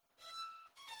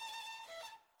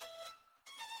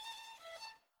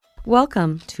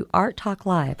Welcome to Art Talk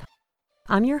Live.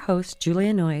 I'm your host,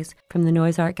 Julia Noyes from the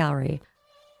Noyes Art Gallery.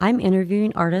 I'm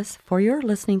interviewing artists for your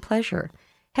listening pleasure.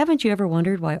 Haven't you ever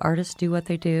wondered why artists do what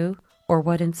they do or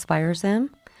what inspires them?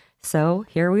 So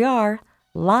here we are,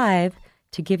 live,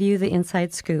 to give you the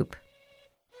inside scoop.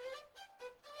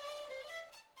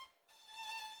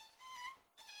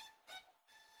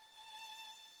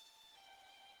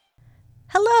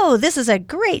 Hello, this is a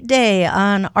great day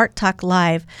on Art Talk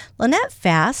Live. Lynette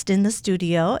Fast in the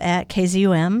studio at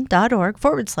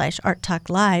kzum.org/Art Talk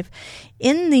Live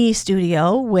in the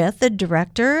studio with the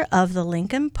director of the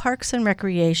Lincoln Parks and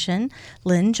Recreation,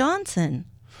 Lynn Johnson.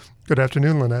 Good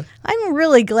afternoon, Lynette. I'm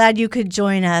really glad you could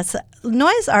join us.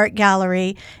 Noyes Art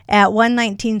Gallery at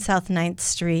 119 South 9th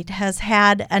Street has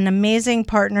had an amazing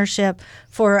partnership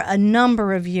for a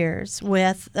number of years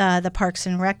with the Parks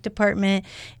and Rec Department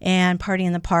and Party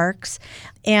in the Parks,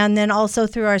 and then also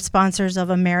through our sponsors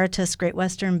of Emeritus, Great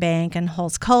Western Bank, and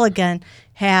Hulse Culligan,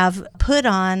 have put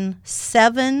on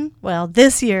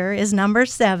this year is number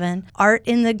 7, Art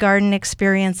in the Garden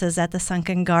experiences at the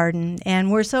Sunken Garden,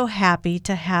 and we're so happy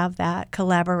to have that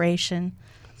collaboration.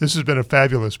 This has been a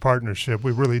fabulous partnership.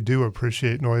 We really do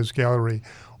appreciate Noyes Gallery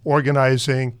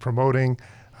organizing, promoting,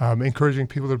 encouraging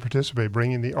people to participate,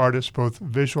 bringing the artists, both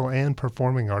visual and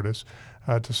performing artists,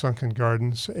 to Sunken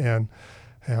Gardens. And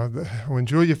when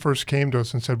Julia first came to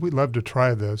us and said, we'd love to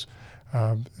try this,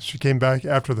 she came back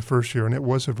after the first year, and it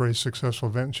was a very successful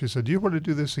event. And she said, do you want to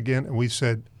do this again? And we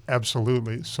said,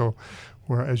 absolutely. So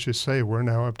as you say, we're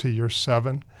now up to year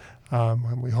 7.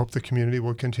 And we hope the community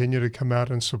will continue to come out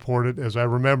and support it. As I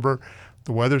remember,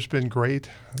 the weather's been great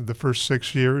the first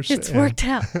 6 years. It's worked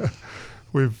out.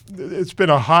 It's been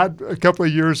a couple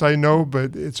of years, I know,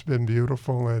 but it's been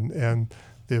beautiful, and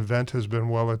the event has been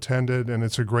well attended, and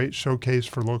it's a great showcase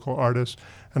for local artists,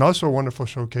 and also a wonderful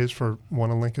showcase for one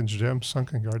of Lincoln's gems,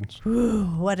 Sunken Gardens. Ooh,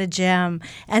 what a gem.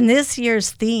 And this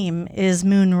year's theme is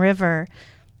Moon River.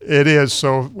 It is.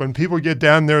 So when people get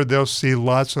down there, they'll see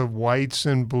lots of whites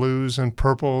and blues and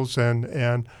purples and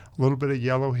a little bit of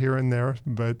yellow here and there.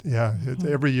 But yeah,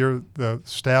 every year the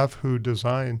staff who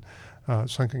design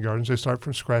Sunken Gardens, they start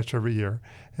from scratch every year,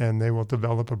 and they will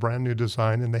develop a brand new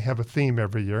design, and they have a theme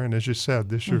every year. And as you said,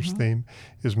 this year's theme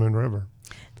is Moon River.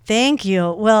 Thank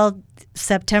you. Well,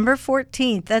 September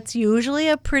 14th, that's usually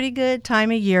a pretty good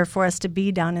time of year for us to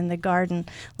be down in the garden.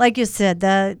 Like you said,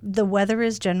 the weather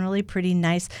is generally pretty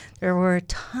nice. There were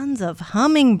tons of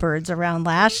hummingbirds around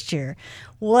last year.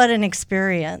 What an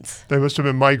experience. They must have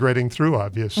been migrating through,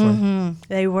 obviously. Mm-hmm.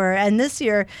 They were. And this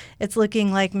year, it's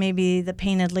looking like maybe the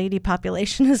painted lady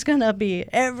population is going to be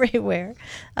everywhere.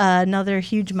 Another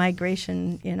huge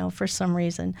migration, for some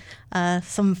reason.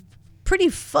 Some pretty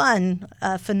fun,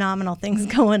 phenomenal things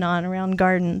going on around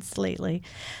gardens lately.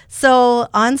 So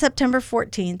on September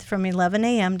 14th from 11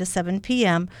 a.m. to 7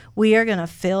 p.m., we are going to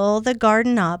fill the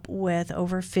garden up with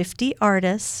over 50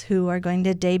 artists who are going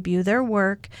to debut their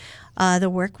work. The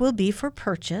work will be for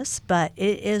purchase, but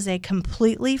it is a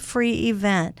completely free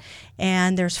event,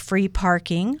 and there's free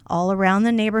parking all around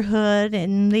the neighborhood,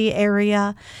 in the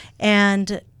area,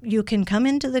 and you can come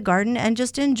into the garden and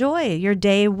just enjoy your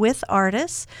day with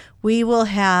artists. We will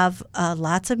have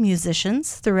lots of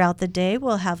musicians throughout the day.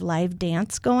 We'll have live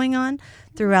dance going on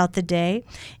throughout the day,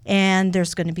 and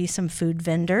there's going to be some food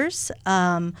vendors.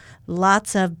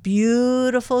 Lots of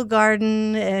beautiful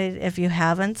garden. If you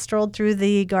haven't strolled through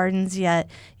the gardens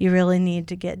yet, you really need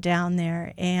to get down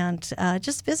there and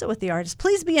just visit with the artists.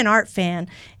 Please be an art fan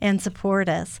and support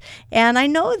us. And I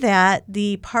know that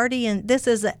this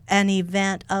is an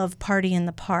event of Party in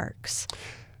the Parks.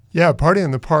 Yeah, Party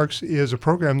in the Parks is a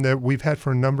program that we've had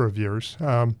for a number of years.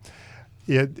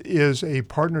 It is a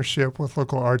partnership with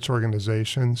local arts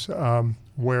organizations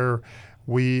where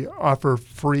we offer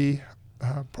free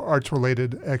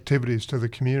arts-related activities to the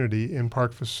community in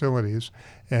park facilities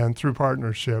and through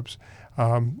partnerships.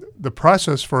 The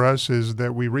process for us is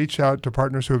that we reach out to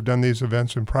partners who have done these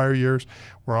events in prior years.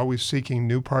 We're always seeking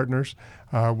new partners.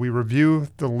 We review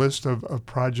the list of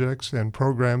projects and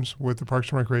programs with the Parks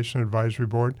and Recreation Advisory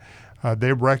Board.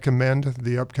 They recommend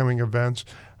the upcoming events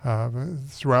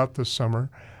throughout the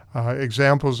summer.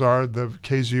 Examples are the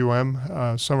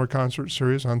KZUM Summer Concert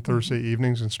Series on Thursday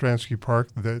evenings in Stransky Park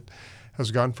that has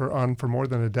gone on for more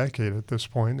than a decade at this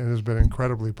point and has been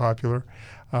incredibly popular.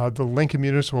 The Lincoln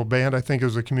Municipal Band, I think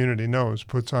as the community knows,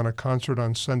 puts on a concert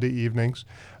on Sunday evenings.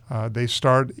 They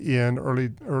start in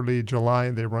early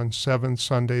July. They run 7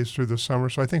 Sundays through the summer.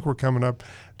 So I think we're coming up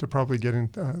to probably getting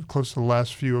close to the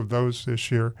last few of those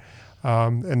this year.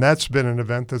 And that's been an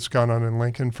event that's gone on in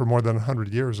Lincoln for more than 100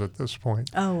 years at this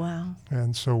point. Oh, wow.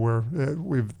 And so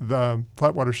the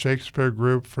Flatwater Shakespeare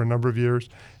Group for a number of years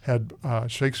had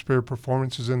Shakespeare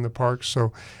performances in the park.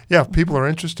 So, yeah, if people are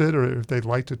interested or if they'd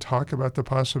like to talk about the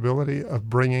possibility of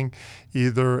bringing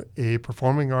either a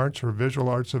performing arts or visual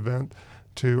arts event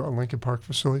to a Lincoln Park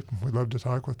facility, we'd love to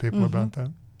talk with people about that.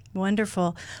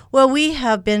 Wonderful. Well, we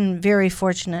have been very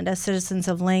fortunate as citizens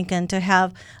of Lincoln to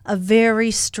have a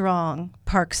very strong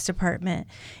parks department.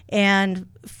 And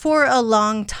for a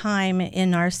long time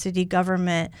in our city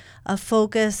government, a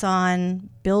focus on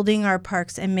building our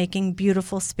parks and making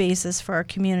beautiful spaces for our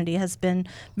community has been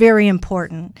very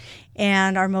important.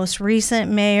 And our most recent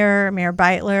mayor, Mayor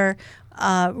Beitler,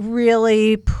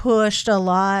 really pushed a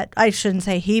lot. I shouldn't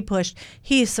say he pushed.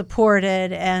 He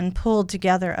supported and pulled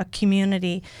together a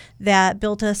community that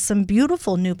built us some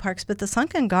beautiful new parks. But the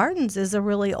Sunken Gardens is a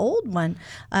really old one.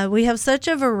 We have such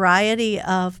a variety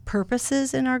of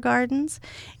purposes in our gardens.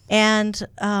 And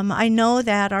I know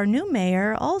that our new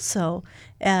mayor also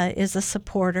is a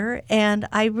supporter. And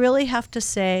I really have to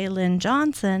say Lynn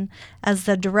Johnson, as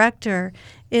the director,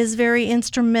 is very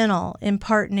instrumental in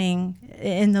partnering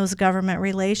in those government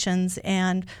relations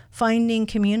and finding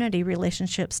community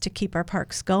relationships to keep our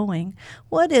parks going.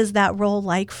 What is that role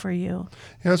like for you?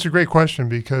 Yeah, that's a great question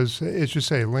because, as you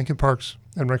say, Lincoln Parks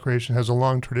and Recreation has a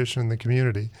long tradition in the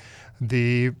community.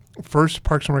 The first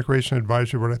Parks and Recreation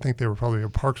Advisory Board, I think they were probably a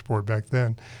Parks Board back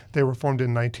then, they were formed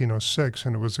in 1906,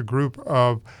 and it was a group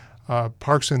of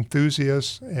parks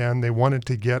enthusiasts, and they wanted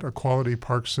to get a quality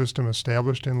park system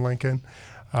established in Lincoln.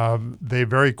 They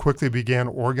very quickly began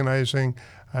organizing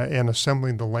and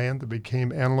assembling the land that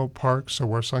became Antelope Park, so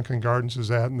where Sunken Gardens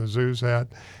is at and the zoo's at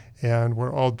and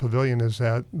where Auld Pavilion is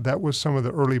at. That was some of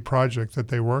the early projects that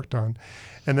they worked on.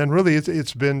 And then really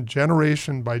it's been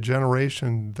generation by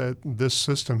generation that this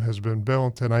system has been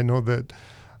built, and I know that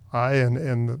I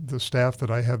and the staff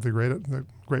that I have the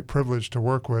great privilege to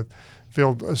work with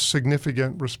feel a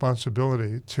significant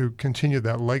responsibility to continue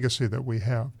that legacy that we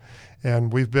have.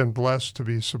 And we've been blessed to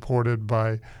be supported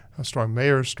by strong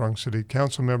mayors, strong city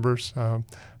council members, a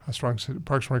strong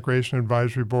Parks and Recreation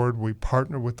Advisory Board. We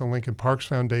partner with the Lincoln Parks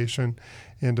Foundation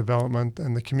in development,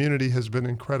 and the community has been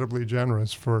incredibly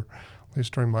generous for, at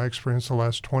least during my experience, the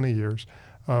last 20 years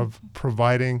of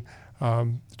providing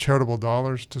charitable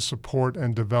dollars to support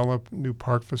and develop new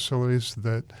park facilities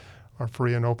that are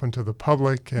free and open to the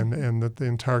public and that the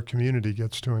entire community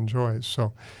gets to enjoy.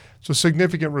 So it's a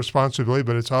significant responsibility,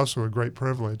 but it's also a great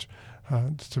privilege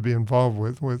to be involved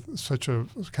with such a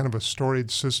kind of a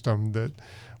storied system that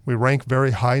we rank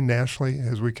very high nationally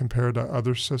as we compare to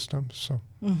other systems. So.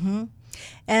 Mm-hmm.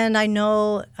 And I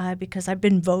know, because I've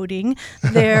been voting,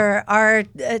 there are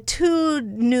 2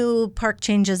 new park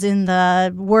changes in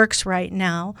the works right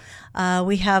now.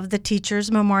 We have the Teachers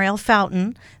Memorial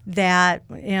Fountain that,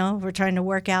 we're trying to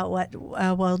work out what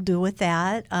we'll do with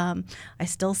that. I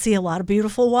still see a lot of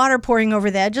beautiful water pouring over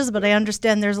the edges, but I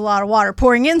understand there's a lot of water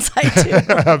pouring inside too.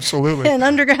 Absolutely. And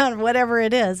underground, whatever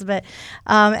it is. But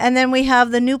and then we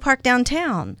have the new park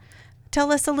downtown.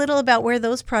 Tell us a little about where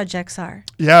those projects are.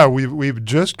 Yeah, we've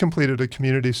just completed a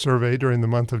community survey during the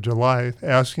month of July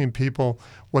asking people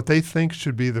what they think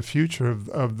should be the future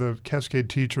of the Cascade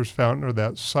Teachers Fountain or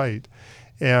that site.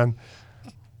 And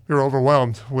we were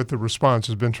overwhelmed with the response.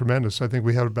 It's been tremendous. I think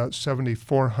we had about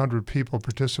 7,400 people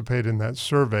participate in that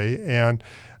survey, and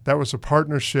that was a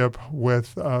partnership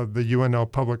with the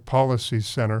UNL Public Policy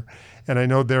Center. And I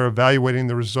know they're evaluating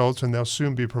the results, and they'll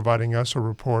soon be providing us a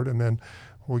report, and then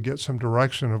we'll get some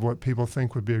direction of what people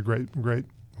think would be a great,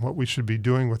 what we should be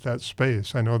doing with that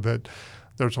space. I know that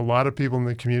there's a lot of people in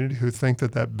the community who think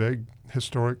that big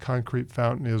historic concrete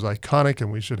fountain is iconic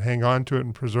and we should hang on to it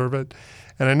and preserve it.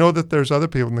 And I know that there's other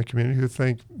people in the community who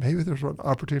think maybe there's an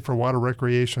opportunity for water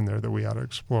recreation there that we ought to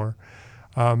explore.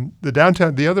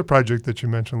 The other project that you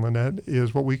mentioned, Lynette,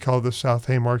 is what we call the South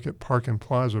Haymarket Park and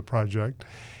Plaza project.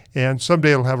 And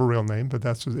someday it'll have a real name, but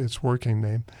that's its working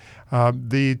name.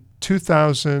 The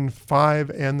 2005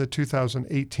 and the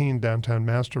 2018 downtown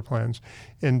master plans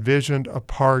envisioned a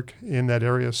park in that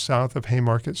area south of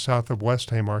Haymarket, south of West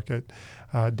Haymarket,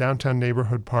 downtown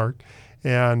neighborhood park.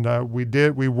 And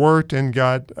we worked and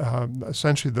got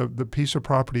essentially the piece of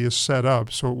property is set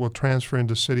up so it will transfer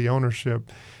into city ownership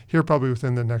here probably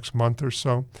within the next month or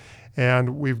so.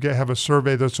 And we have a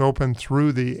survey that's open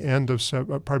through the end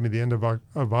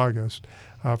of August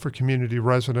for community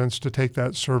residents to take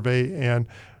that survey and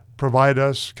provide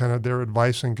us kind of their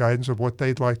advice and guidance of what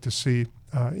they'd like to see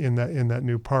in that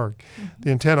new park.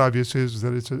 The intent, obviously, is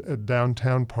that it's a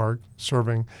downtown park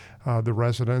serving the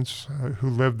residents who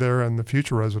live there and the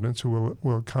future residents who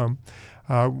will come.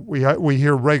 We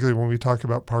hear regularly when we talk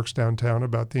about parks downtown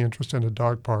about the interest in a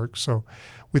dog park, so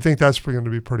we think that's going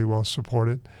to be pretty well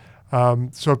supported.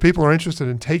 So if people are interested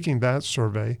in taking that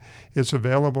survey, it's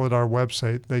available at our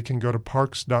website. They can go to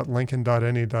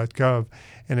parks.lincoln.ne.gov,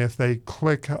 and if they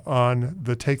click on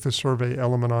the Take the Survey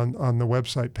element on the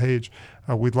website page,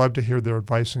 we'd love to hear their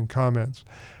advice and comments.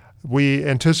 We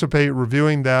anticipate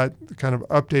reviewing that, kind of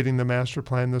updating the master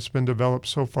plan that's been developed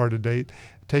so far to date,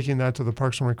 taking that to the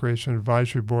Parks and Recreation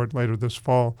Advisory Board later this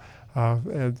fall,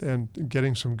 and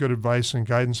getting some good advice and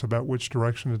guidance about which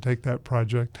direction to take that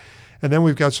project. And then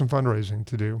we've got some fundraising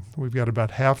to do. We've got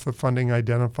about half the funding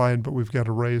identified, but we've got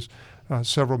to raise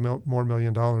several more $1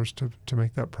 million to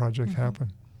make that project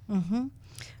happen. Mm-hmm.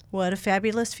 What a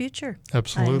fabulous future.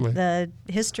 Absolutely. The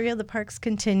history of the parks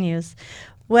continues.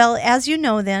 Well, as you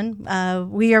know then,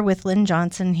 we are with Lynn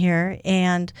Johnson here,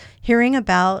 and hearing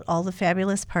about all the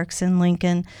fabulous parks in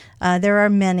Lincoln, there are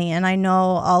many, and I know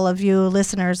all of you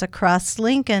listeners across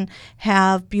Lincoln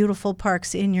have beautiful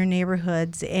parks in your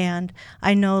neighborhoods, and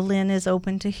I know Lynn is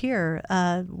open to hear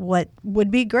what would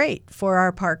be great for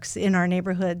our parks in our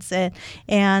neighborhoods,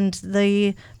 and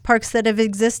the parks that have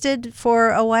existed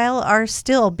for a while are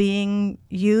still being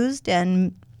used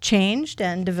and changed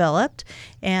and developed,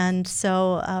 and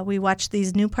so we watch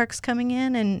these new parks coming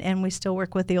in, and we still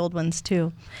work with the old ones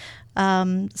too.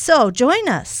 So join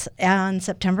us on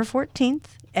September 14th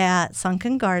at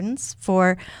Sunken Gardens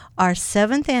for our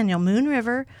 7th annual Moon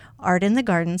River Art in the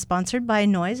Garden, sponsored by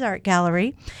Noyes Art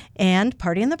Gallery, and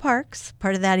Party in the Parks,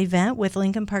 part of that event with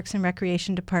Lincoln Parks and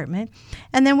Recreation Department.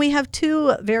 And then we have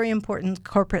two very important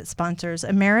corporate sponsors.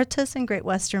 Emeritus and Great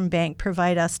Western Bank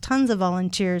provide us tons of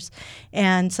volunteers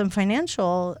and some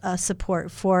financial support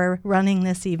for running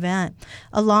this event,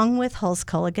 along with Hulse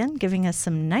Culligan, giving us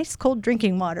some nice cold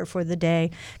drinking water for the day.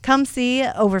 Come see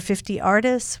over 50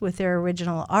 artists with their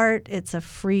original art. It's a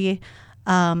free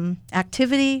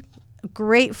activity.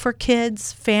 Great for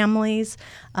kids, families.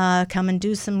 Come and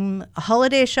do some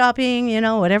holiday shopping,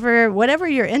 whatever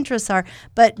your interests are.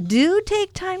 But do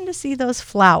take time to see those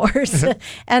flowers.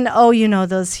 And,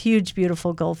 those huge,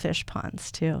 beautiful goldfish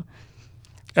ponds, too.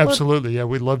 Absolutely. Yeah,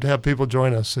 we'd love to have people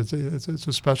join us. It's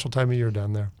a special time of year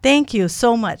down there. Thank you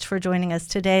so much for joining us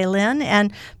today, Lynn,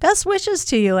 and best wishes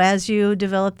to you as you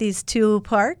develop these two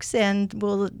parks, and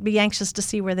we'll be anxious to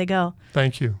see where they go.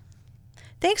 Thank you.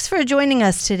 Thanks for joining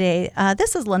us today.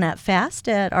 This is Lynette Fast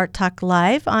at Art Talk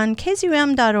Live on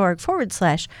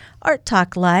kzum.org/Art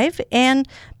Talk Live, and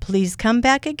please come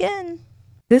back again.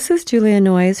 This is Julia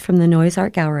Noyes from the Noyes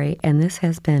Art Gallery, and this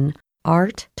has been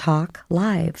Art Talk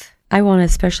Live. I want to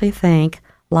especially thank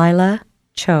Lila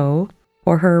Cho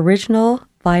for her original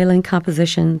violin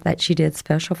composition that she did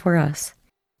special for us.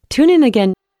 Tune in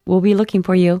again. We'll be looking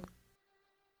for you.